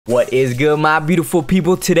What is good, my beautiful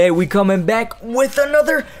people? Today we coming back with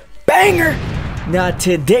another banger. Now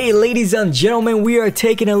today, ladies and gentlemen, we are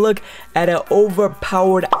taking a look at an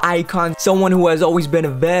overpowered icon, someone who has always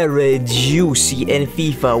been very juicy in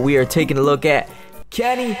FIFA. We are taking a look at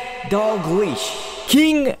Kenny Dalglish,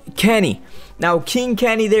 King Kenny. Now King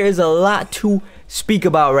Kenny, there is a lot to speak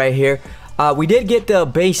about right here. We did get the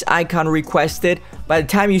base icon requested. By the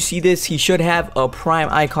time you see this, he should have a prime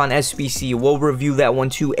icon SBC. We'll review that one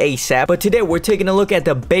too ASAP. But today we're taking a look at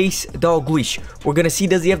the base Dalglish. We're gonna see,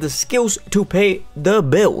 does he have the skills to pay the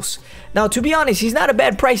bills? Now, to be honest, he's not a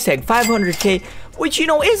bad price tag, 500k, which you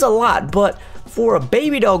know is a lot, but for a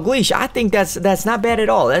baby Dalglish, I think that's not bad at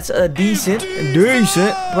all. That's a decent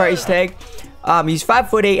price tag. He's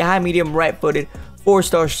 5'8", high, medium, right-footed,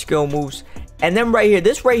 4-star skill moves. And then right here,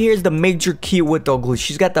 this right here is the major key with Dalglish.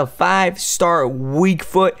 She's got the 5-star weak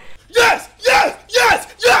foot. Yes!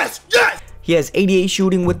 He has 88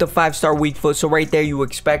 shooting with the 5-star weak foot. So right there, you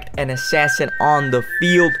expect an assassin on the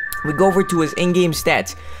field. We go over to his in-game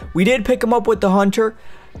stats. We did pick him up with the Hunter.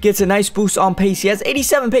 Gets a nice boost on pace. He has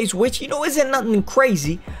 87 pace, which, you know, isn't nothing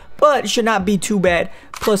crazy, but should not be too bad.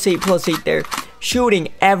 +8 there. Shooting,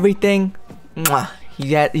 everything. Mwah.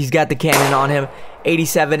 He's got the cannon on him.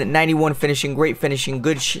 87, 91 finishing, great finishing,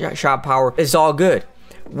 good shot power. It's all good.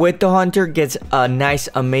 With the Hunter, gets a nice,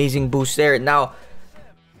 amazing boost there. Now,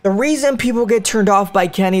 the reason people get turned off by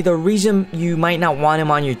Kenny, the reason you might not want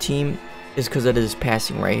him on your team is because of his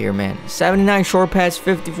passing right here, man. 79 short pass,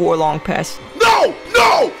 54 long pass. No!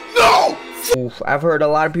 Oof, I've heard a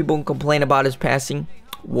lot of people complain about his passing.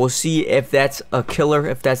 We'll see if that's a killer,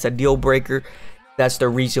 if that's a deal breaker. That's the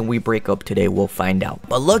reason we break up today. We'll find out.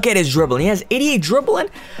 But look at his dribbling. He has 88 dribbling,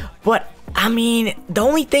 but I mean, the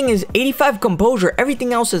only thing is 85 composure.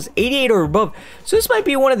 Everything else is 88 or above. So this might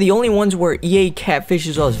be one of the only ones where EA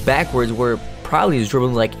catfishes us backwards, where probably his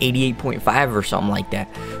dribbling like 88.5 or something like that.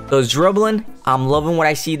 So his dribbling, I'm loving what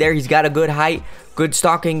I see there. He's got a good height, good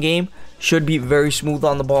stalking game, should be very smooth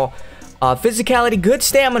on the ball. Physicality, good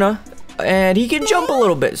stamina. And he can jump a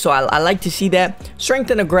little bit, so I like to see that.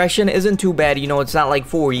 Strength and aggression isn't too bad. You know, it's not like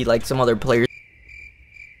 40 like some other players.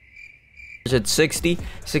 It's 60,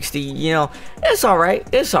 you know, it's all right.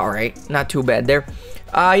 It's all right. Not too bad there.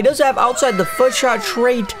 He does have outside the foot shot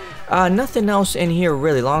trait. Nothing else in here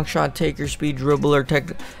really. Long shot taker, speed dribbler,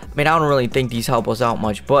 tech. I mean, I don't really think these help us out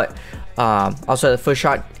much, but also the foot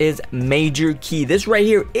shot is major key. This right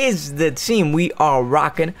here is the team we are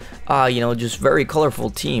rocking. You know, just very colorful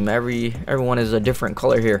team. Everyone is a different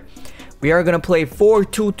color here. We are going to play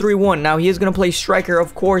 4-2-3-1. Now, he is going to play striker,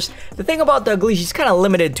 of course. The thing about Dalglish, he's kind of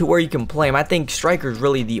limited to where you can play him. I think striker is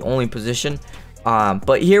really the only position.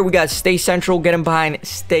 But here we got stay central, get him behind,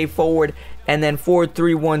 stay forward. And then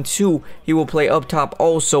 4-3-1-2, he will play up top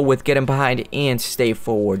also with get him behind and stay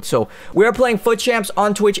forward. So we are playing Foot Champs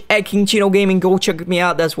on Twitch at King Chino Gaming. Go check me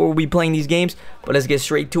out. That's where we'll be playing these games. But let's get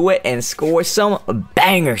straight to it and score some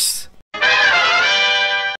bangers.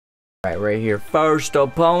 All right here. First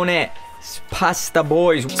opponent. Pasta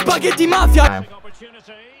boys. Spaghetti Mafia.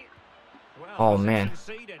 Oh, man.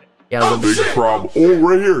 Yeah, big problem. Oh,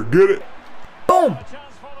 right here. Get it. Boom.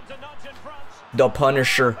 The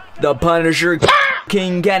Punisher.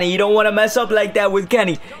 King Kenny. You don't want to mess up like that with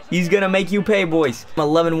Kenny. He's going to make you pay, boys.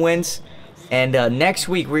 11 wins. And next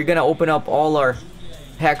week, we're going to open up all our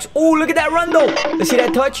packs. Oh, look at that run, though. Let's see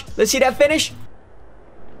that touch. Let's see that finish.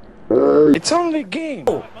 It's only a game.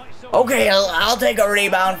 Oh. Okay, I'll take a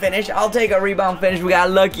rebound finish. We got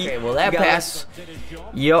lucky. Okay, well, that pass.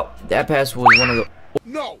 Yup, that pass was one of the...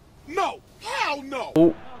 No, hell no.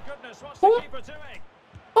 Oh.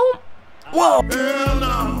 Oh. Whoa.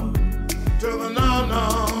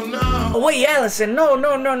 Oh, wait, Allison. No.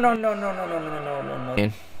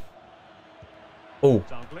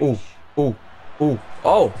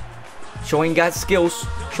 Oh. Showing got skills.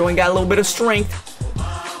 Showing got a little bit of strength.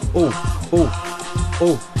 Oh.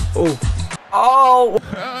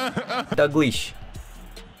 Dalglish.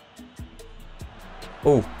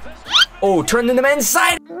 Oh, turned in the men's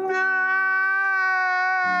side.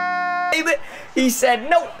 He said,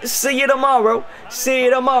 no, see you tomorrow.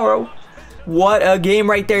 What a game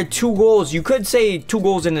right there. 2 goals. You could say 2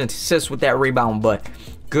 goals and an assist with that rebound, but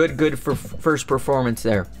good for first performance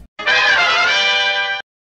there.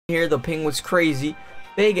 Here, the ping was crazy.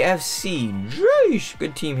 Big FC. Jeez,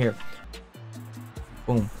 good team here.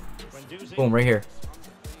 Boom, right here.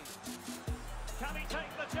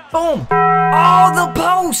 Boom. Oh, the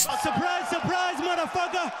post. Surprise,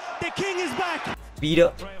 motherfucker. The king is back. Beat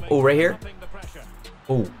up. Oh, right here.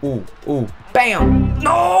 Oh. Bam.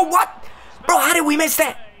 No, what? Bro, how did we miss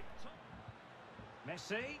that?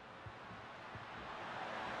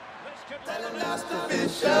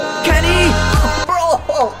 Kenny!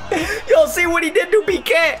 Bro! Y'all see what he did to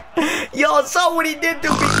PK? Y'all saw what he did to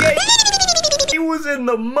PK? He was in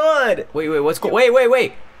the mud. Wait, what's going?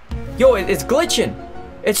 Wait. Yo, it's glitching.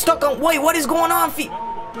 It's stuck on. Wait, what is going on?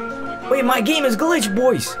 Wait, my game is glitched,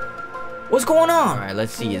 boys. What's going on? All right,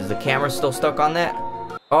 let's see. Is the camera still stuck on that?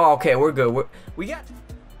 Oh, okay, we're good. We got.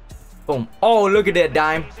 Boom. Oh, look at that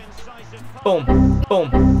dime. Boom.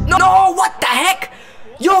 No, what the heck?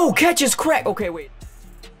 Yo, catch his crack. Okay, wait.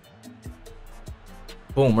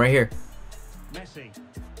 Boom, right here.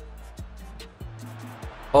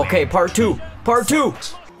 Okay, part two.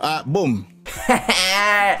 Boom.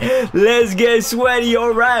 Let's get sweaty.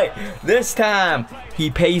 All right, this time he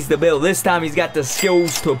pays the bill. This time he's got the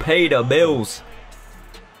skills to pay the bills.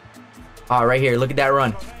 All right, here, look at that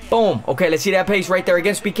run. Boom. Okay, let's see that pace right there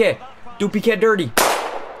against PK. Do PK dirty.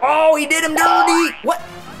 Oh, he did him dirty. What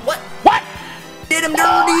did him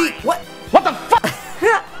dirty? What the fuck?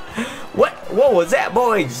 What was that,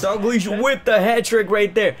 boys? Dalglish with the hat trick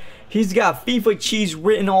right there. He's got FIFA cheese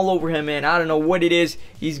written all over him, man. I don't know what it is.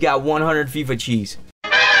 He's got 100 FIFA cheese.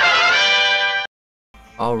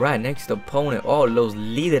 All right, next opponent. Oh, Los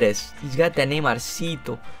Líderes. He's got that name,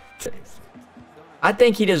 Arcito. I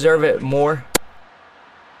think he deserves it more.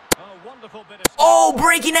 Oh,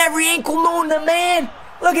 breaking every ankle known to man.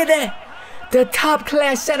 Look at that. The top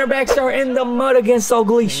class center backs are in the mud against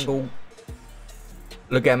Dalglish.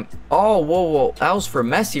 Look at him. Oh, whoa. That was for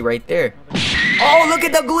Messi right there. Oh, look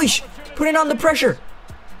at Dalglish putting on the pressure.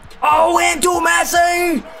 Oh, into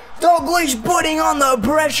Messi. Dalglish putting on the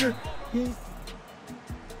pressure.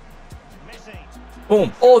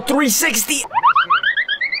 Boom. Oh, 360.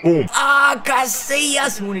 Boom. Ah,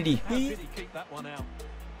 Casillas. Unity.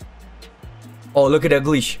 Oh, look at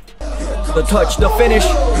Dalglish. The touch, the finish.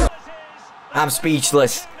 I'm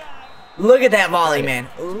speechless. Look at that volley, man.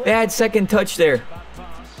 Bad second touch there.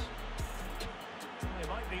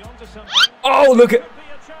 Oh, look at.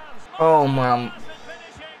 Oh, man.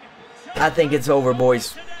 I think it's over,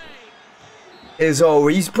 boys. It's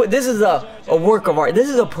over. This is a work of art. This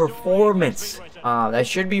is a performance. That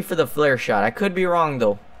should be for the flare shot. I could be wrong,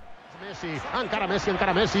 though. It's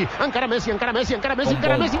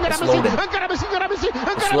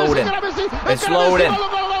loading.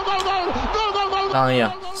 Oh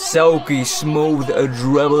yeah, silky smooth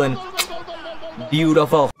dribbling,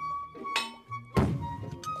 beautiful.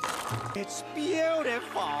 It's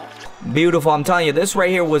beautiful. Beautiful. I'm telling you, this right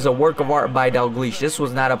here was a work of art by Dalglish. This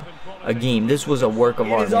was not a game. This was a work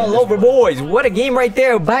of art. It's all over, boys. What a game right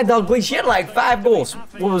there by Dalglish. He had like 5 goals.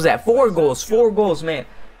 What was that? 4 goals. 4 goals, man.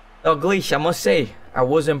 Dalglish, I must say, I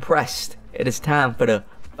was impressed. It is time for the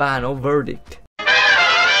final verdict.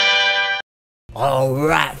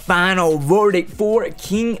 Alright, final verdict for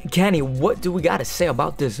King Kenny. What do we got to say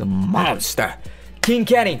about this monster? King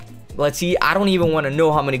Kenny, let's see. I don't even want to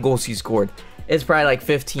know how many goals he scored. It's probably like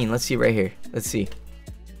 15. Let's see right here. Let's see.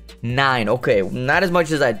 9. Okay, not as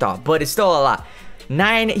much as I thought, but it's still a lot.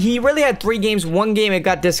 9. He really had 3 games. 1 game, it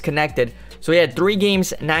got disconnected. So he had 3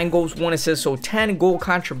 games, 9 goals, 1 assist. So 10 goal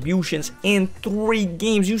contributions in 3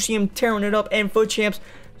 games. You see him tearing it up. And FUT Champs,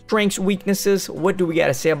 strengths, weaknesses. What do we got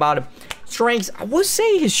to say about him? Strengths, I would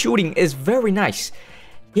say his shooting is very nice.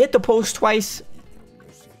 He hit the post twice.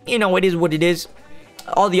 You know, it is what it is.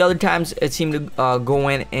 All the other times, it seemed to go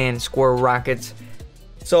in and score rockets.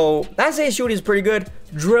 So, I'd say his shooting is pretty good.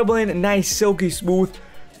 Dribbling, nice, silky smooth.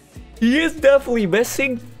 He is definitely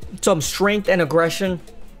missing some strength and aggression.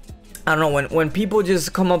 I don't know, when people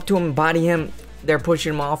just come up to him and body him, they're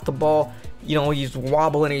pushing him off the ball. You know, he's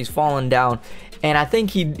wobbling, he's falling down. And I think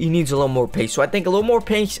he needs a little more pace. So I think a little more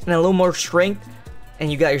pace and a little more strength,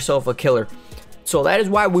 and you got yourself a killer. So that is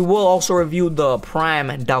why we will also review the Prime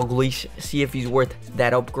Dalglish, see if he's worth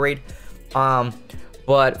that upgrade.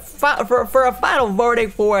 But for a final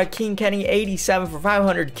verdict for King Kenny, 87 for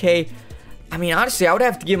 500k. I mean, honestly, I would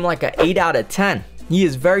have to give him like an 8 out of 10. He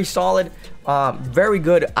is very solid. Very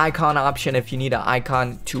good icon option if you need an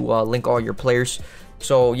icon to link all your players.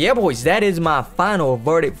 So yeah, boys, that is my final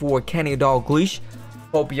verdict for Kenny Dalglish.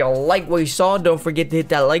 Hope y'all like what you saw. Don't forget to hit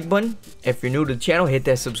that like button. If you're new to the channel, hit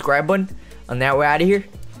that subscribe button. And now we're out of here.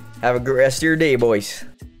 Have a good rest of your day, boys.